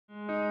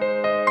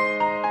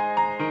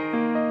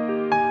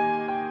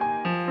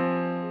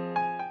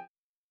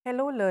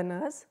Hello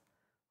learners,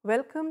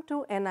 welcome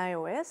to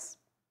NIOS.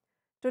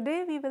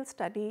 Today we will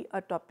study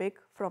a topic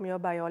from your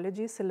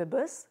biology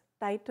syllabus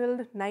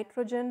titled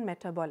Nitrogen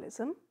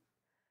Metabolism.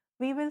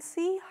 We will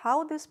see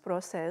how this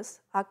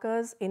process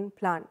occurs in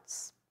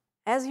plants.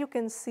 As you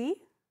can see,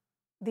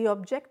 the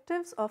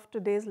objectives of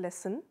today's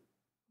lesson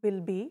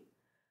will be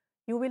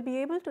you will be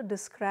able to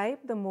describe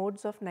the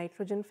modes of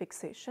nitrogen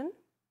fixation.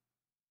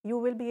 You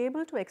will be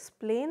able to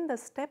explain the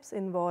steps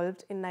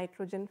involved in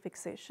nitrogen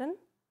fixation.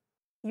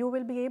 You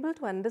will be able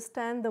to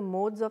understand the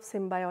modes of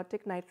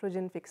symbiotic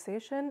nitrogen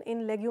fixation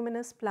in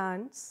leguminous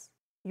plants.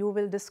 You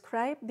will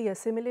describe the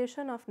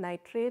assimilation of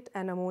nitrate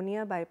and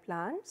ammonia by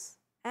plants,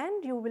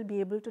 and you will be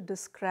able to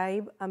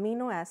describe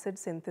amino acid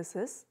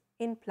synthesis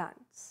in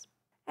plants.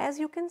 As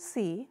you can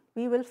see,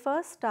 we will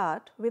first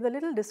start with a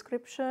little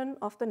description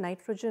of the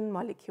nitrogen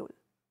molecule.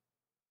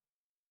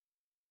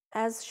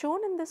 As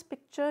shown in this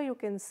picture, you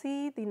can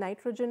see the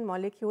nitrogen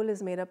molecule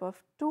is made up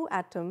of two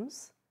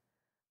atoms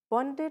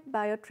bonded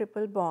by a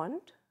triple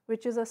bond,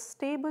 which is a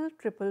stable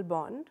triple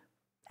bond,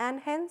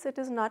 and hence it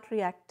is not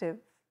reactive.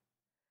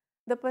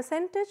 The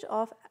percentage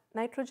of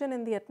nitrogen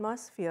in the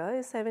atmosphere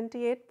is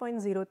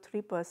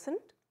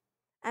 78.03%,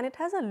 and it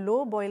has a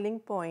low boiling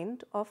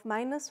point of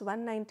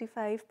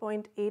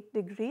 -195.8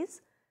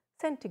 degrees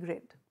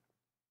centigrade.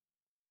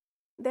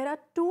 There are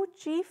two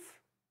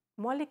chief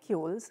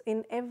molecules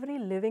in every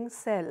living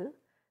cell,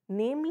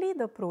 namely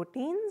the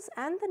proteins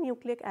and the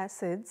nucleic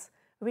acids,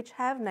 which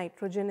have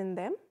nitrogen in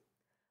them.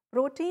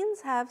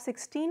 Proteins have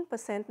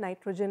 16%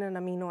 nitrogen in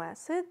amino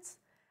acids,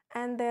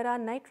 and there are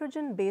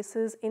nitrogen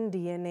bases in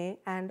DNA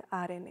and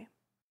RNA.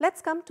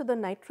 Let's come to the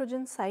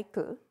nitrogen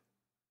cycle.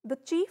 The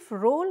chief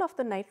role of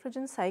the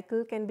nitrogen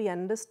cycle can be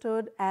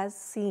understood as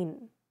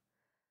seen.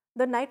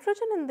 The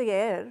nitrogen in the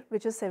air,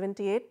 which is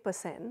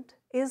 78%,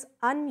 is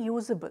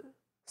unusable.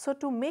 So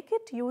to make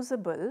it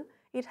usable,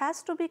 it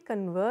has to be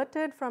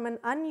converted from an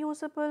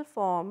unusable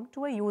form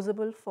to a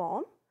usable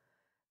form.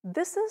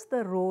 This is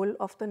the role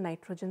of the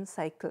nitrogen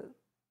cycle.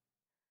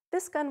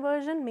 This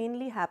conversion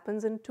mainly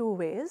happens in two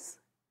ways.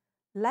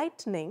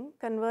 Lightning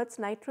converts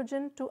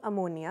nitrogen to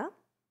ammonia,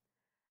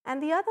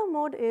 and the other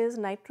mode is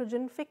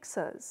nitrogen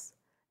fixers,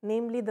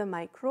 namely the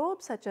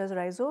microbes such as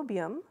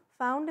rhizobium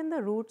found in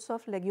the roots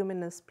of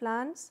leguminous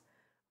plants,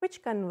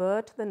 which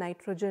convert the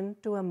nitrogen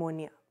to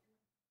ammonia.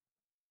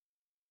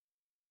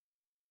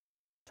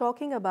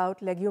 Talking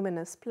about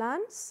leguminous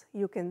plants,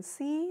 you can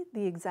see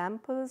the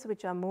examples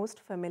which are most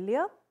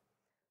familiar.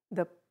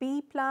 The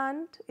pea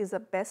plant is a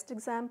best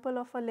example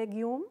of a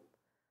legume.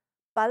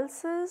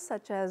 Pulses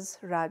such as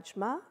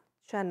rajma,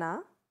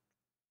 chana,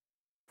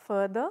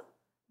 further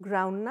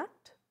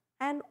groundnut,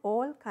 and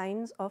all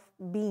kinds of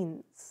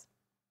beans.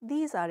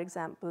 These are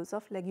examples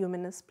of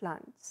leguminous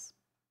plants.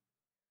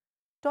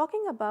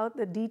 Talking about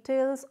the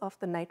details of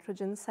the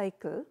nitrogen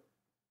cycle,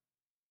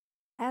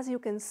 as you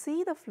can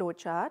see the flow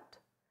chart,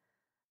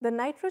 the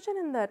nitrogen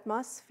in the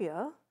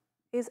atmosphere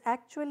is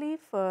actually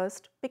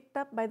first picked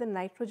up by the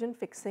nitrogen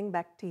fixing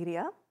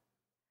bacteria,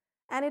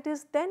 and it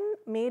is then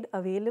made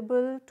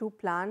available to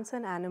plants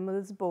and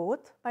animals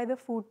both by the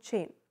food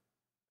chain.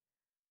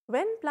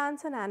 When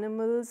plants and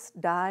animals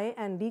die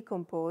and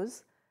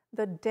decompose,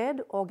 the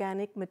dead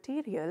organic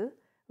material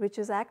which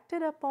is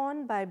acted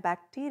upon by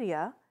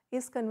bacteria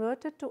is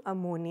converted to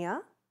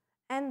ammonia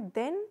and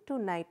then to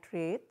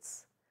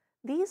nitrates.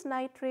 These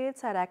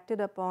nitrates are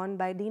acted upon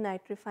by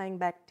denitrifying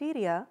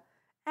bacteria,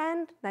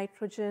 and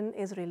nitrogen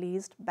is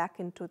released back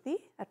into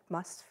the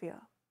atmosphere.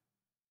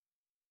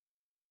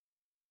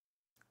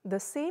 The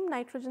same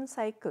nitrogen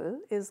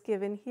cycle is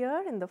given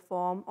here in the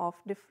form of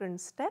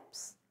different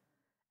steps.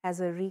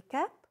 As a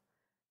recap,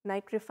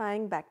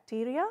 nitrifying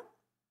bacteria,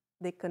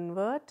 they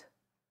convert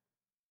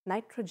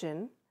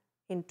nitrogen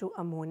into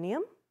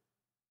ammonium,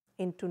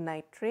 into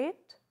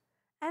nitrate,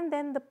 and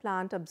then the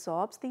plant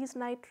absorbs these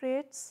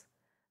nitrates.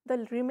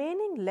 The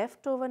remaining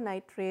leftover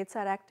nitrates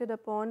are acted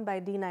upon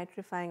by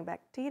denitrifying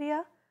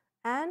bacteria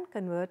and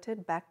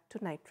converted back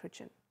to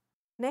nitrogen.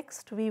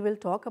 Next, we will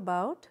talk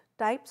about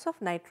types of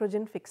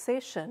nitrogen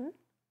fixation.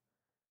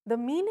 The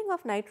meaning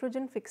of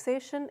nitrogen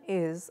fixation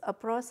is a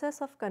process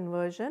of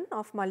conversion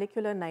of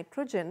molecular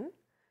nitrogen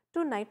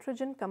to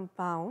nitrogen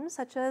compounds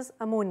such as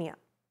ammonia.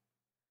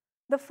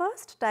 The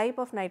first type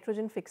of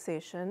nitrogen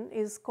fixation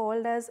is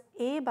called as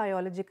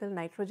abiological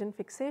nitrogen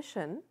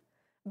fixation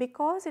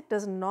because it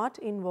does not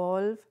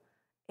involve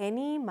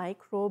any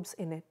microbes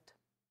in it.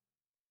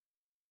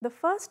 The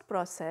first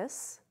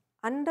process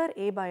under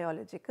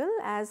abiological,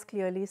 as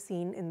clearly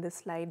seen in this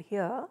slide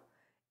here,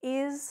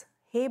 is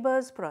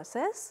Haber's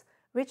process,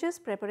 which is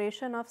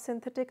preparation of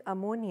synthetic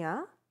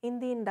ammonia in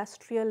the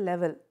industrial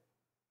level.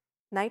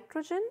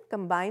 Nitrogen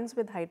combines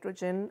with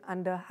hydrogen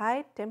under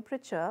high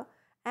temperature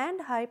and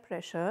high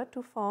pressure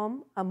to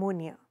form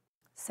ammonia.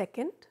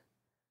 Second,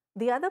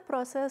 the other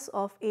process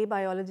of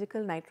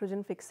abiological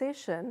nitrogen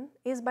fixation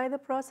is by the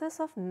process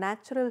of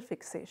natural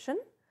fixation,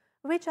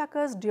 which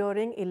occurs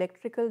during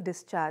electrical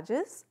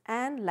discharges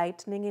and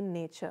lightning in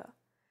nature.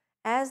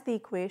 As the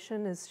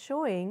equation is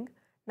showing,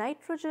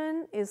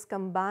 nitrogen is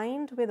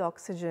combined with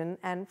oxygen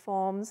and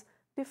forms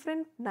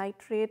different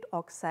nitrate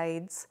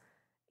oxides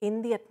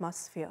in the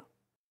atmosphere.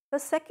 The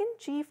second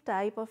chief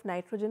type of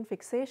nitrogen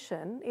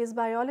fixation is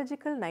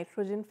biological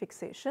nitrogen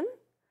fixation.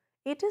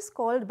 It is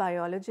called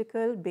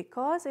biological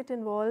because it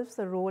involves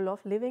the role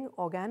of living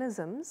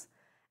organisms,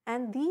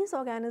 and these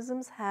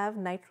organisms have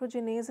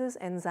nitrogenases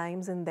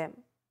enzymes in them.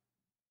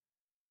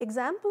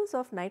 Examples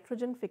of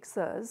nitrogen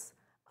fixers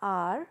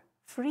are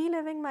free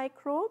living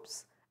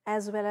microbes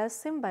as well as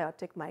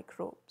symbiotic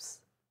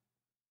microbes.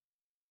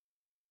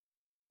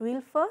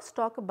 We'll first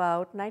talk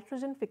about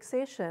nitrogen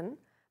fixation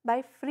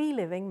by free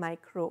living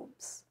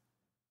microbes.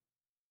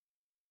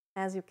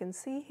 As you can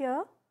see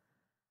here,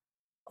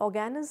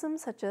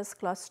 organisms such as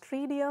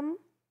Clostridium,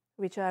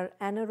 which are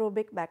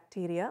anaerobic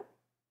bacteria,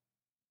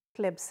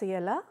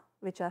 Klebsiella,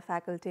 which are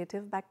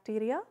facultative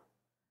bacteria,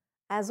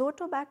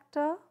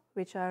 Azotobacter,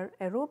 which are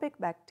aerobic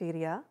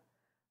bacteria,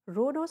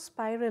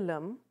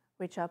 Rhodospirillum,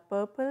 which are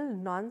purple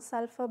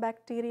non-sulfur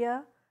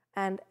bacteria,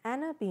 and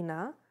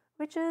Anabaena,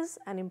 which is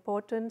an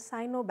important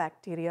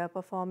cyanobacteria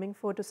performing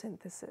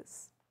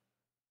photosynthesis.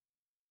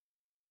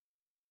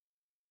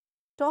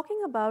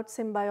 Talking about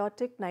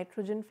symbiotic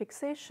nitrogen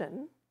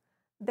fixation,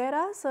 there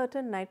are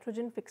certain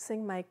nitrogen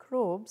fixing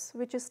microbes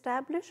which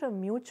establish a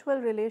mutual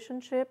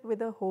relationship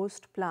with a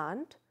host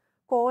plant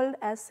called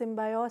as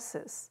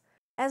symbiosis.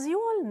 As you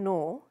all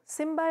know,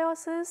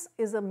 symbiosis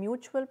is a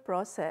mutual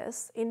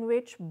process in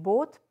which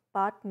both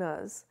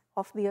partners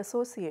of the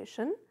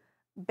association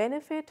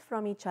benefit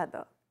from each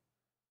other.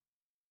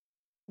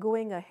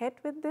 Going ahead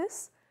with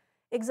this,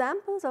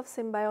 examples of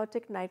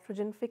symbiotic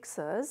nitrogen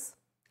fixers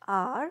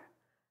are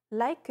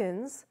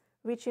lichens,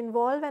 which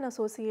involve an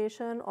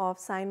association of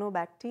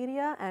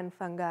cyanobacteria and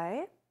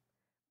fungi,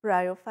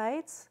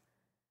 bryophytes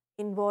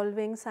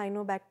involving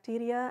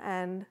cyanobacteria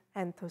and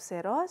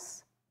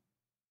anthoceros,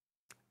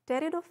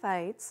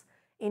 pteridophytes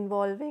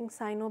involving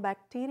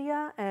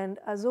cyanobacteria and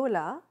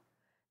azolla,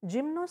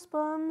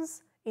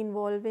 gymnosperms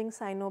involving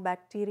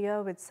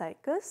cyanobacteria with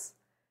cycas,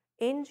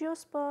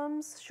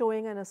 angiosperms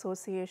showing an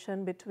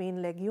association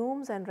between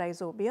legumes and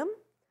rhizobium,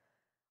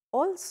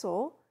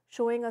 also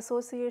showing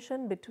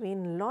association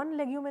between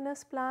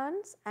non-leguminous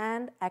plants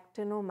and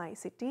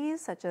actinomycetes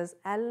such as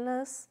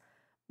Alnus,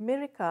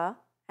 Myrica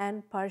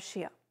and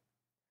Partia.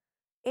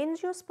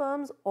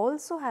 Angiosperms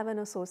also have an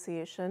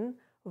association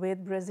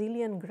with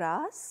Brazilian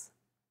grass,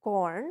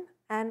 corn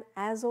and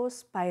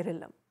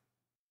Azospirillum.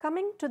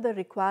 Coming to the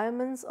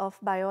requirements of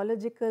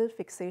biological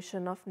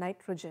fixation of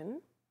nitrogen,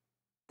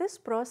 this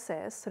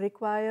process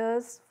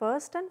requires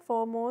first and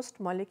foremost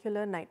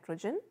molecular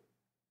nitrogen.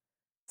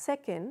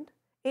 Second,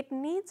 it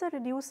needs a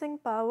reducing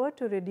power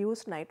to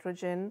reduce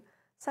nitrogen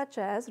such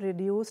as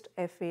reduced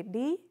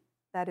FAD,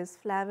 that is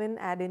flavin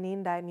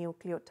adenine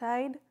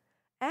dinucleotide,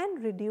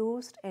 and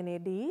reduced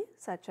NAD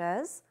such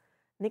as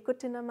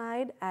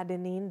nicotinamide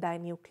adenine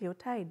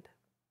dinucleotide.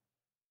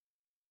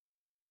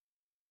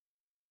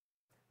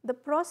 The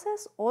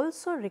process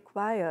also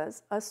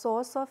requires a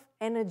source of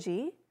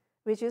energy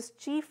which is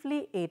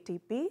chiefly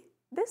ATP.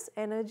 This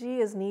energy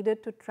is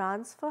needed to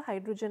transfer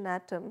hydrogen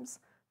atoms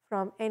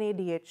from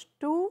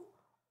NADH2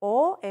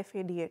 or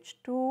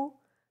FADH2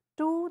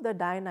 to the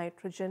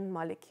dinitrogen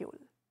molecule.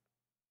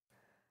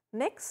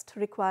 Next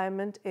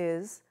requirement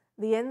is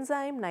the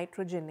enzyme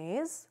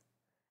nitrogenase,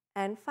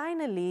 and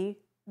finally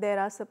there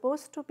are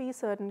supposed to be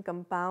certain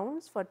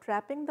compounds for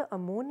trapping the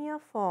ammonia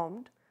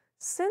formed,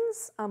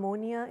 since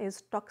ammonia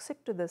is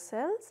toxic to the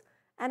cells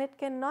and it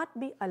cannot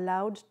be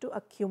allowed to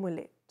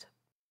accumulate.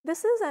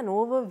 This is an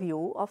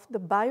overview of the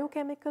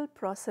biochemical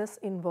process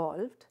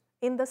involved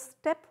in the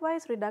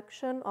stepwise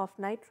reduction of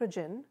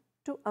nitrogen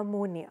to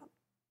ammonia.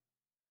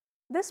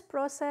 This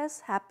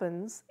process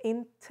happens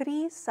in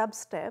 3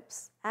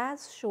 sub-steps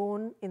as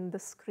shown in the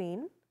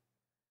screen.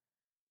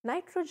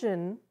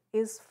 Nitrogen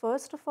is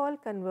first of all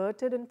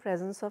converted in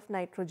presence of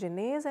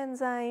nitrogenase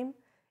enzyme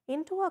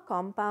into a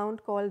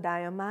compound called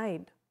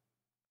diamide.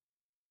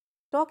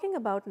 Talking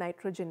about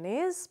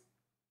nitrogenase,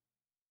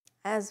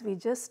 as we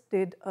just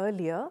did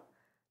earlier,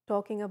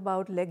 talking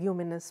about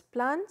leguminous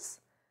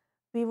plants,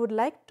 we would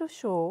like to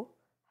show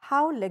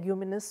how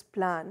leguminous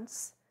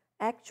plants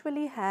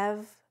actually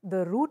have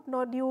the root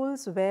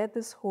nodules where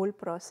this whole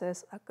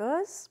process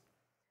occurs.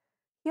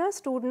 Here,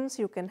 students,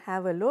 you can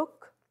have a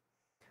look.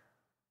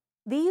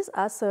 These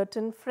are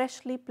certain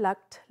freshly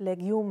plucked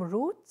legume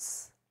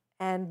roots,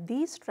 and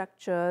these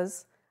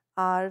structures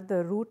are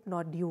the root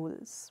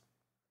nodules.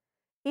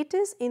 It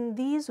is in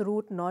these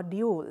root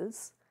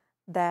nodules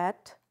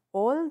that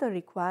all the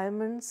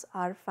requirements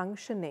are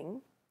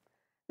functioning.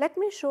 Let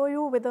me show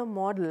you with a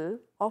model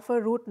of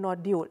a root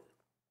nodule.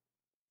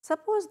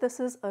 Suppose this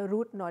is a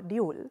root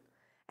nodule,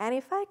 and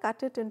if I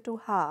cut it into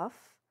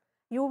half,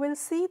 you will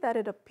see that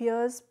it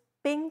appears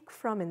pink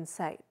from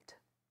inside.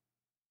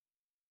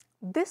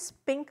 This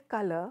pink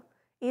color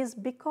is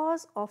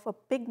because of a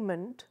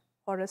pigment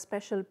or a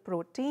special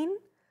protein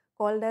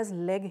called as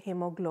leg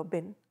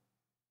hemoglobin.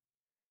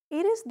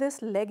 It is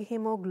this leg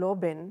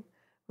hemoglobin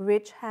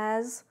which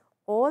has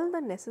all the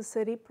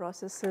necessary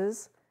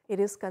processes it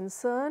is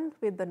concerned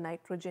with the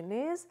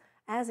nitrogenase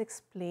as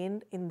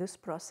explained in this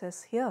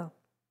process here.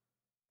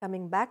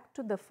 Coming back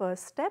to the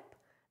first step,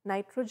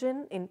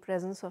 nitrogen in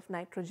presence of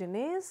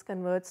nitrogenase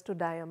converts to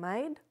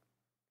diamide.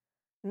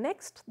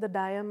 Next, the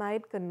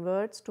diamide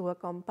converts to a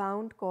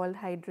compound called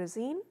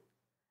hydrazine,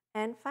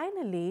 and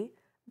finally,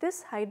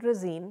 this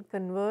hydrazine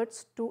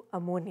converts to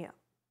ammonia.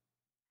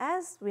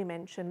 As we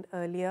mentioned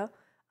earlier,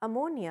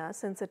 ammonia,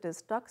 since it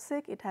is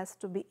toxic, it has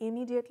to be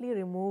immediately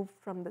removed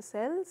from the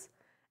cells,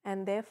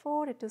 and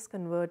therefore it is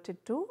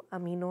converted to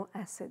amino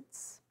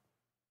acids.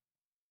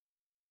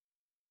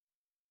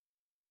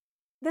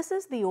 This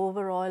is the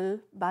overall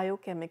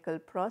biochemical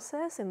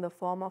process in the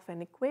form of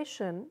an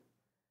equation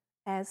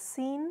as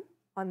seen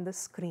on the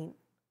screen.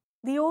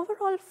 The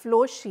overall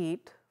flow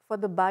sheet for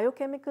the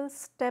biochemical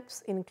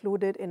steps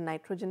included in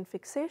nitrogen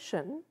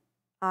fixation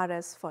are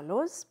as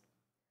follows.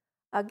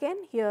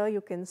 Again, here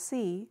you can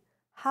see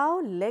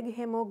how leg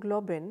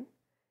hemoglobin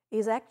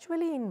is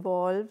actually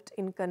involved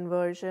in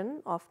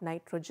conversion of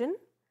nitrogen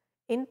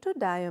into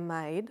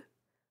diamide,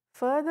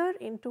 further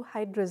into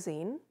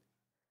hydrazine,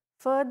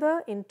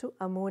 further into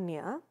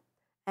ammonia,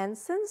 and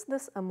since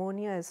this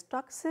ammonia is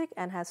toxic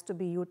and has to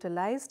be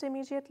utilized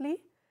immediately,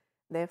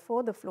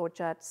 therefore the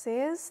flowchart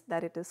says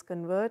that it is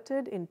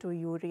converted into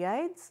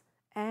ureides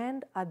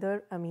and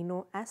other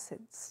amino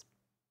acids.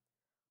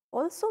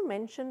 Also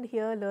mentioned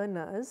here,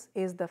 learners,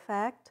 is the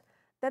fact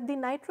that the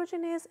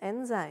nitrogenase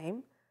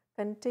enzyme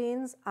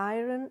contains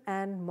iron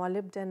and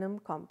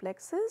molybdenum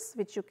complexes,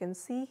 which you can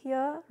see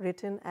here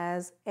written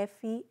as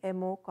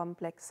FeMO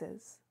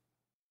complexes.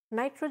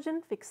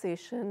 Nitrogen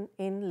fixation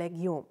in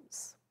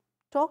legumes.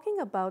 Talking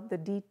about the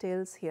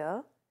details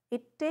here,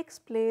 it takes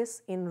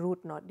place in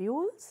root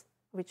nodules,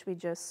 which we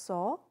just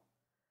saw.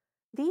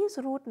 These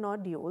root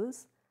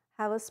nodules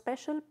have a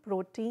special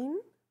protein,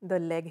 the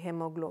leg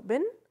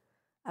hemoglobin.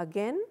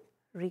 Again,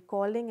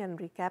 recalling and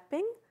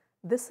recapping,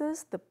 this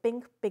is the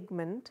pink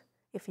pigment.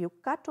 If you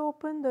cut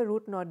open the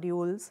root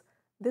nodules,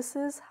 this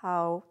is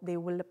how they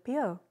will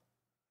appear.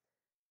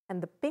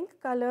 And the pink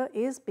color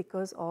is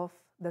because of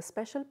the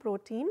special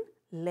protein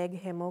leg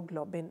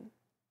hemoglobin.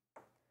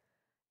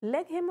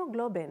 Leg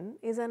hemoglobin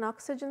is an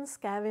oxygen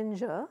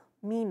scavenger,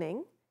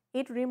 meaning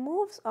it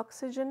removes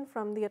oxygen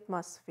from the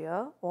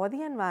atmosphere or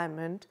the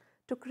environment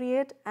to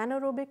create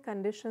anaerobic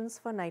conditions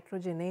for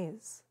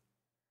nitrogenase.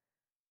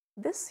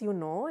 This, you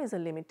know, is a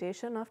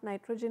limitation of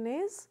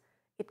nitrogenase.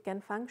 It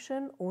can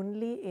function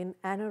only in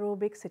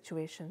anaerobic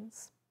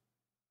situations.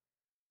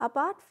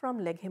 Apart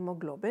from leg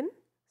hemoglobin,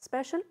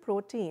 special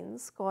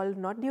proteins called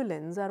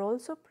nodulins are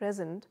also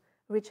present,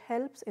 which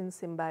helps in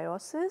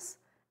symbiosis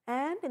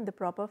and in the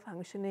proper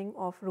functioning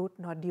of root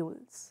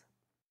nodules.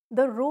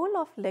 The role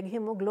of leg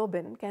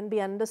hemoglobin can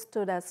be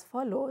understood as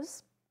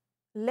follows.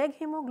 Leg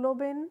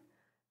hemoglobin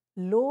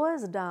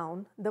lowers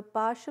down the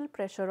partial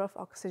pressure of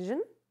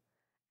oxygen,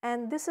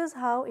 and this is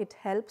how it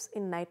helps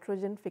in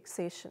nitrogen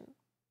fixation.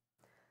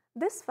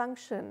 This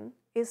function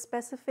is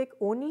specific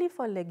only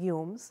for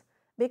legumes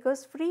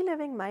because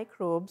free-living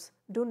microbes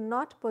do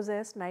not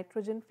possess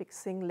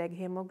nitrogen-fixing leg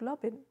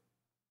hemoglobin.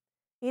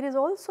 It is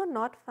also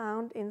not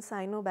found in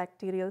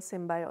cyanobacterial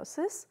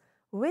symbiosis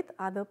with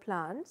other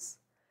plants,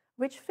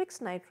 which fix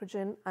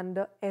nitrogen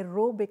under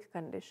aerobic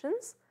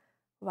conditions.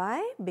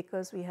 Why?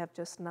 Because we have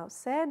just now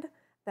said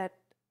that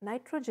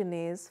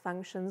nitrogenase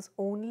functions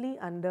only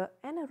under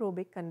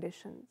anaerobic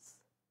conditions.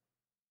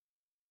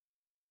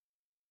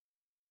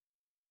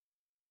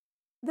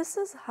 This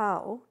is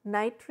how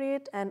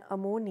nitrate and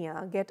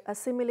ammonia get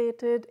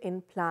assimilated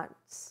in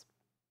plants.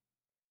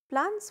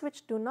 Plants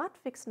which do not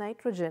fix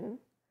nitrogen,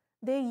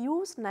 they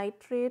use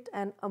nitrate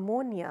and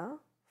ammonia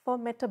for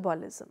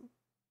metabolism.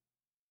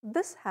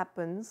 This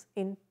happens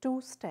in two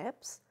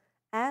steps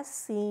as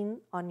seen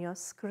on your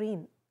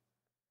screen.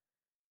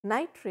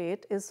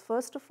 Nitrate is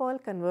first of all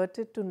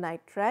converted to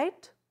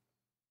nitrite.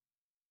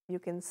 You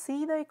can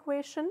see the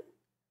equation.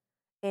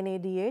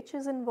 NADH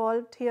is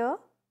involved here.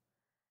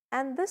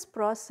 And this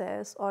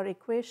process or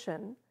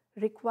equation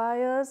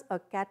requires a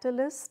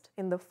catalyst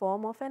in the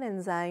form of an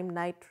enzyme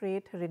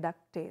nitrate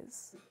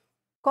reductase.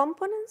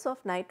 Components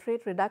of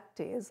nitrate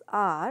reductase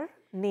are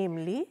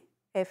namely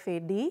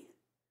FAD,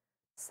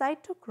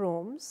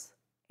 cytochromes,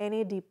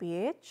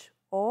 NADPH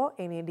or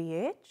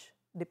NADH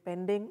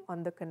depending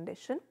on the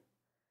condition,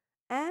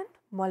 and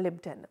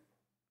molybdenum.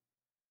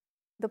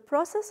 The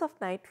process of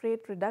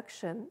nitrate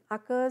reduction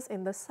occurs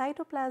in the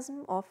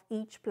cytoplasm of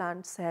each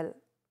plant cell.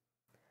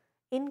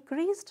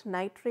 Increased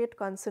nitrate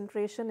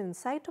concentration in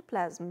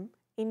cytoplasm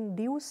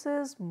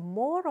induces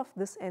more of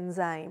this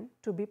enzyme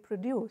to be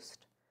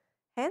produced.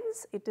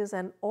 Hence, it is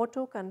an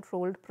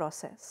auto-controlled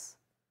process.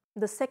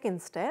 The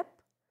second step,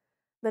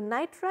 the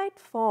nitrite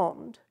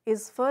formed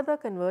is further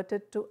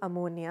converted to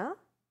ammonia.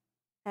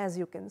 As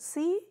you can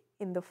see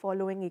in the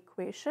following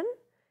equation,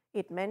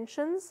 it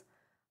mentions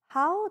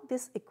how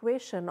this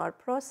equation or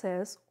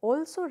process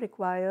also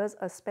requires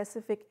a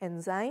specific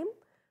enzyme,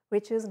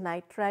 which is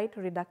nitrite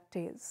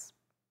reductase.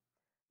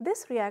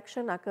 This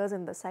reaction occurs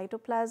in the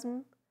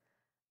cytoplasm.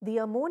 The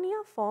ammonia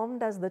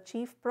formed as the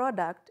chief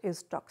product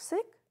is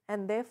toxic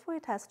and therefore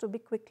it has to be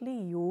quickly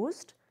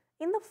used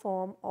in the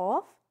form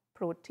of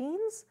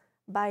proteins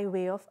by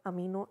way of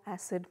amino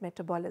acid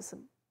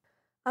metabolism.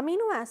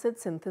 Amino acid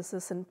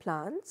synthesis in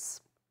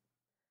plants.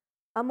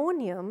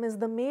 Ammonium is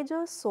the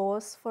major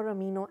source for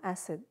amino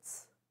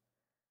acids.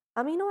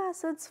 Amino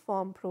acids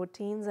form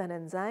proteins and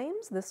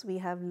enzymes. This we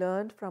have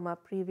learned from our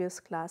previous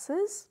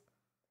classes.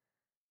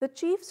 The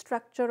chief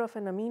structure of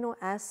an amino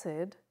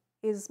acid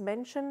is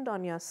mentioned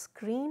on your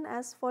screen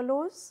as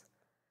follows.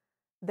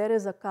 There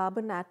is a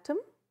carbon atom,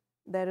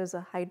 there is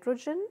a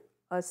hydrogen,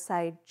 a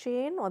side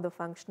chain or the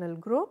functional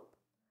group,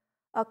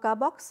 a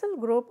carboxyl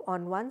group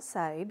on one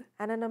side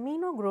and an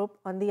amino group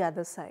on the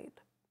other side.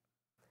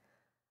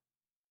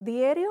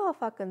 The area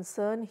of our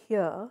concern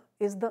here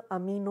is the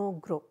amino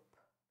group.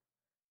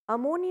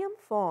 Ammonium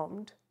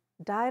formed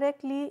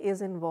directly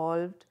is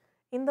involved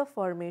in the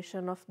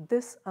formation of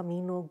this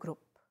amino group.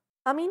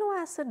 Amino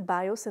acid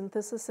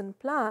biosynthesis in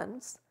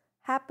plants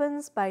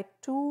happens by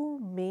two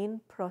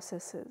main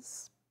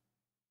processes.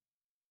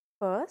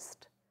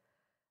 First,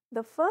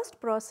 the first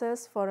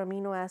process for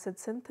amino acid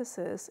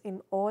synthesis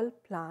in all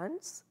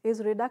plants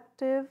is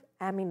reductive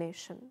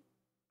amination.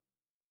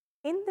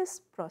 In this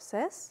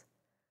process,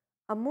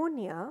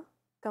 ammonia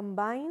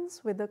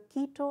combines with a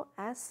keto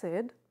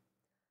acid,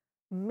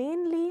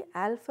 mainly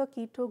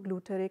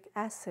alpha-ketogluteric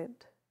acid.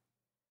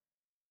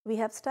 We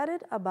have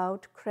studied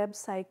about Krebs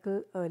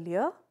cycle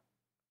earlier.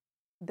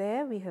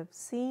 There we have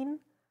seen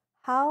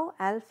how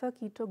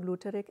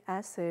alpha-ketogluteric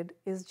acid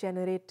is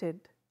generated.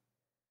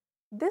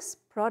 This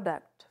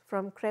product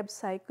from Krebs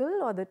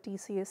cycle or the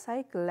TCA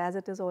cycle, as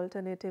it is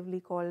alternatively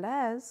called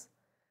as,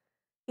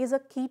 is a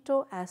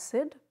keto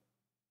acid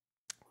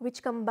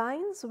which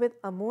combines with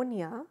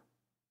ammonia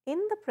in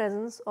the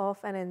presence of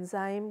an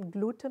enzyme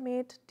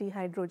glutamate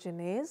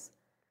dehydrogenase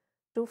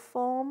to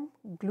form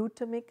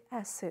glutamic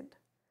acid,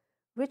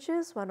 which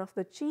is one of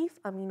the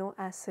chief amino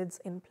acids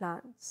in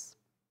plants.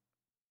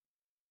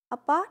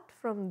 Apart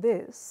from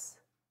this,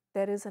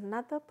 there is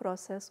another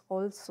process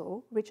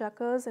also which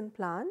occurs in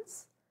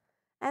plants,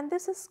 and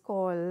this is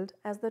called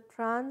as the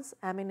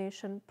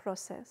transamination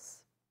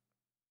process.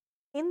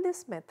 In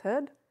this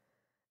method,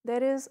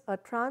 there is a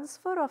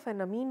transfer of an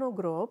amino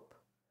group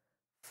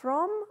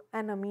from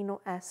an amino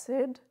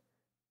acid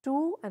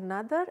to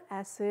another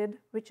acid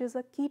which is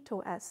a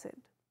keto acid.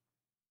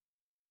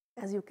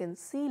 As you can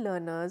see,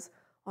 learners,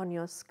 on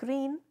your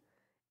screen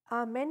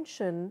are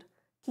mentioned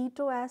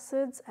keto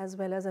acids as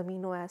well as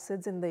amino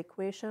acids in the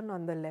equation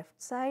on the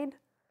left side.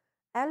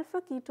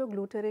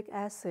 Alpha-ketogluteric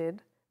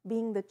acid,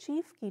 being the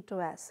chief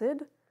keto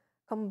acid,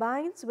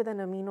 combines with an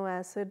amino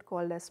acid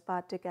called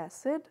aspartic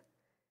acid.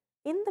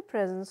 In the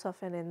presence of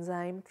an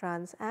enzyme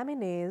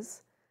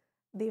transaminase,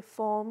 they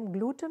form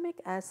glutamic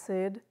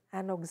acid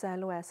and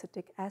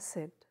oxaloacetic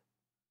acid.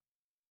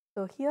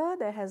 So here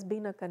there has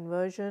been a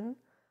conversion,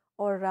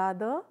 or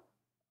rather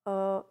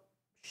a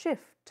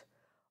shift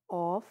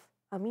of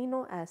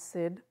amino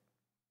acid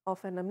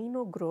of an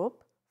amino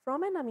group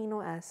from an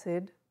amino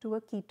acid to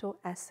a keto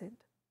acid.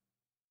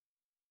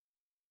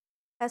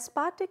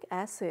 Aspartic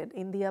acid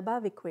in the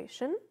above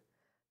equation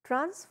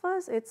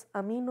transfers its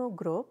amino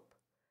group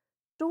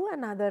to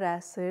another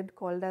acid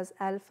called as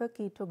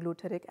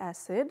alpha-ketogluteric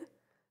acid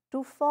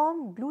to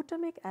form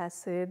glutamic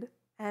acid,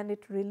 and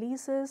it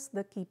releases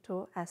the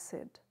keto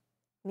acid,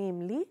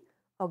 namely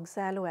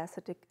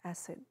oxaloacetic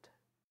acid.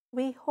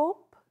 We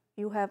hope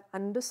you have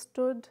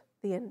understood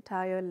the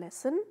entire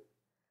lesson.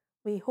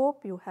 We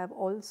hope you have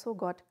also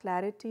got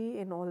clarity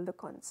in all the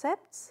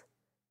concepts.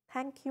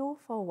 Thank you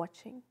for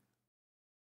watching.